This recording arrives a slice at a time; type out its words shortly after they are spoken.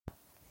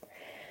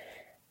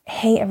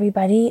Hey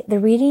everybody, the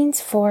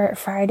readings for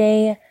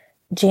Friday,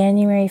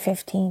 January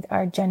 15th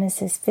are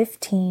Genesis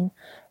 15,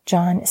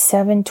 John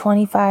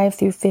 7:25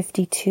 through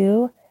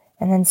 52,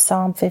 and then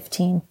Psalm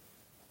 15.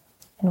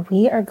 And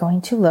we are going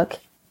to look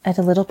at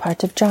a little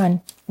part of John,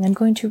 and I'm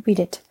going to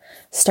read it,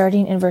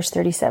 starting in verse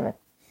 37.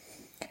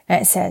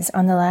 And it says,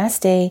 "On the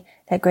last day,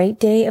 that great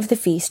day of the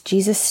feast,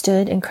 Jesus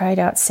stood and cried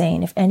out,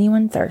 saying, 'If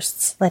anyone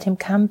thirsts, let him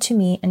come to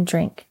me and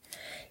drink.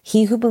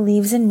 He who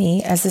believes in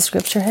me, as the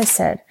scripture has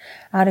said,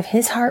 out of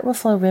his heart will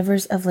flow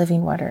rivers of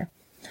living water.'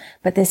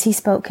 But this he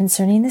spoke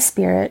concerning the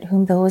Spirit,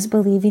 whom those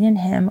believing in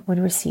him would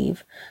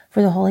receive.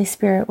 For the Holy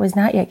Spirit was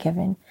not yet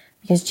given,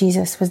 because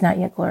Jesus was not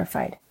yet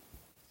glorified."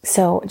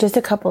 So just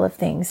a couple of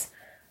things.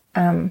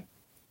 The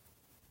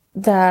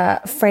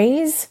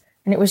phrase,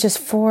 and it was just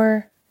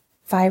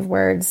 5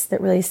 words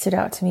that really stood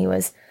out to me,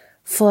 was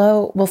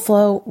will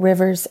flow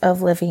rivers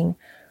of living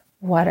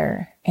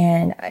water.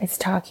 And it's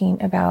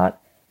talking about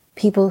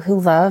people who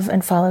love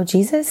and follow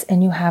Jesus,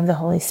 and you have the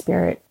Holy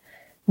Spirit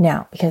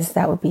now, because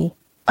that would be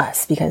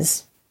us,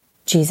 because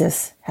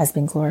Jesus has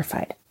been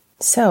glorified.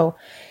 So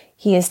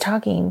he is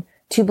talking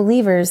to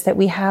believers that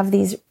we have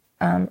these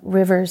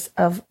rivers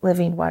of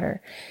living water.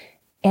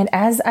 And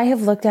as I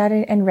have looked at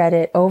it and read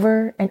it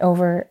over and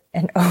over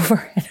and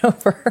over and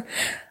over,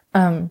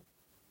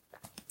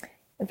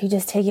 if you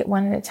just take it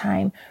one at a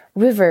time,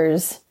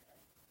 rivers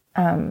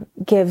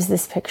gives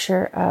this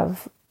picture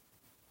of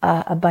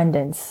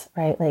abundance,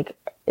 right? Like,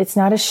 it's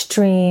not a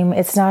stream.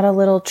 It's not a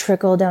little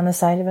trickle down the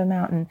side of a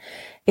mountain.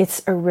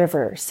 It's a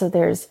river. So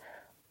there's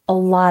a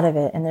lot of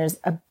it, and there's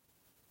a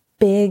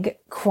big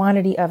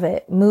quantity of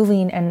it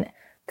moving and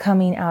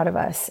coming out of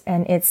us.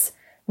 And it's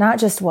not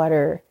just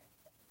water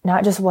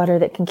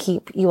that can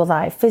keep you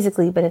alive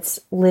physically, but it's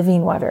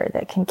living water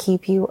that can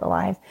keep you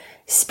alive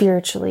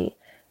spiritually.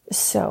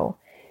 So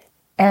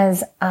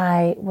as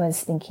I was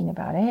thinking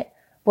about it,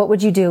 what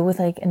would you do with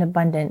like an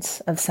abundance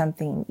of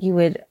something? You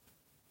would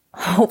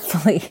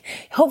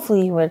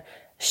hopefully you would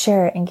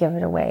share it and give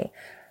it away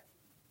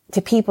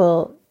to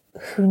people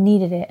who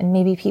needed it, and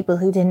maybe people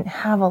who didn't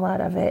have a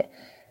lot of it.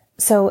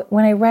 So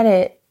when I read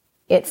it,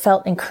 it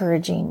felt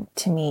encouraging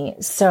to me.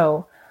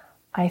 So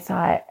I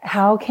thought,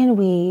 how can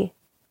we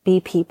be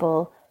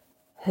people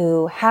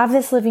who have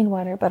this living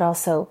water, but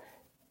also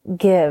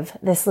give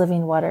this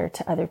living water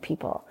to other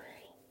people?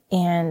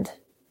 And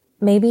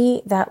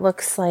maybe that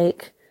looks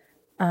like,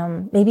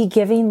 maybe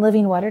giving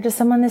living water to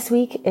someone this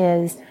week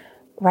is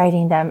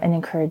writing them an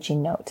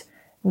encouraging note.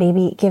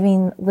 Maybe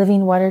giving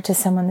living water to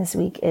someone this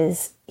week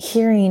is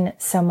hearing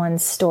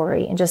someone's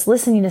story and just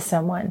listening to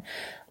someone.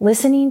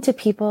 Listening to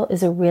people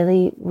is a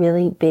really,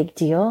 really big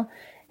deal.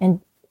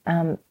 And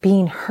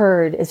being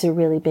heard is a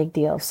really big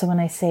deal. So when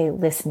I say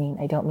listening,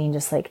 I don't mean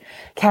just like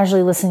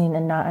casually listening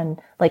and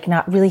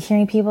not really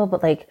hearing people,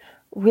 but like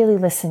really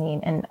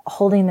listening and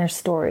holding their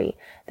story.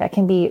 That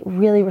can be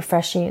really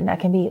refreshing, and that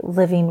can be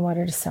living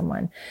water to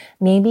someone.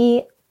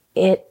 Maybe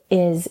it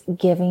is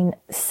giving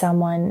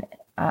someone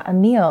a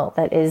meal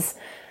that is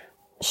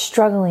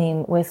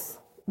struggling with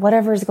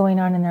whatever is going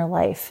on in their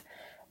life.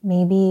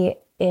 Maybe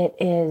it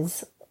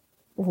is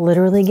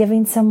literally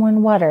giving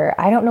someone water.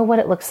 I don't know what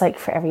it looks like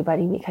for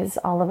everybody, because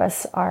all of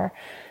us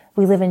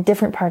we live in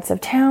different parts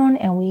of town,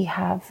 and we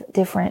have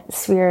different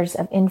spheres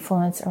of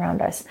influence around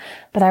us.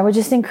 But I would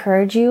just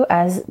encourage you,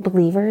 as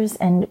believers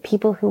and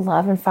people who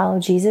love and follow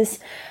Jesus,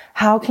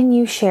 how can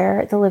you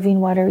share the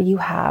living water you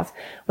have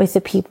with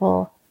the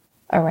people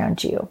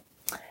around you?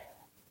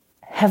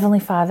 Heavenly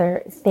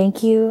Father,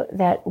 thank you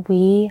that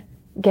we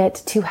get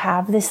to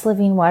have this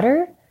living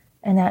water,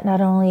 and that not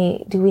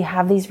only do we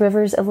have these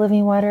rivers of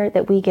living water,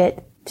 that we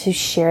get to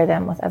share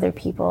them with other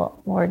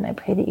people, Lord. And I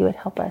pray that you would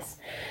help us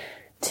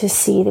to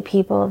see the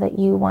people that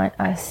you want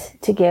us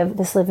to give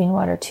this living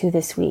water to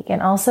this week.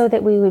 And also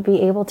that we would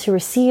be able to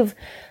receive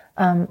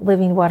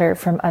living water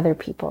from other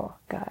people,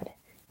 God.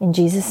 In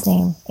Jesus'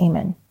 name,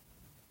 amen.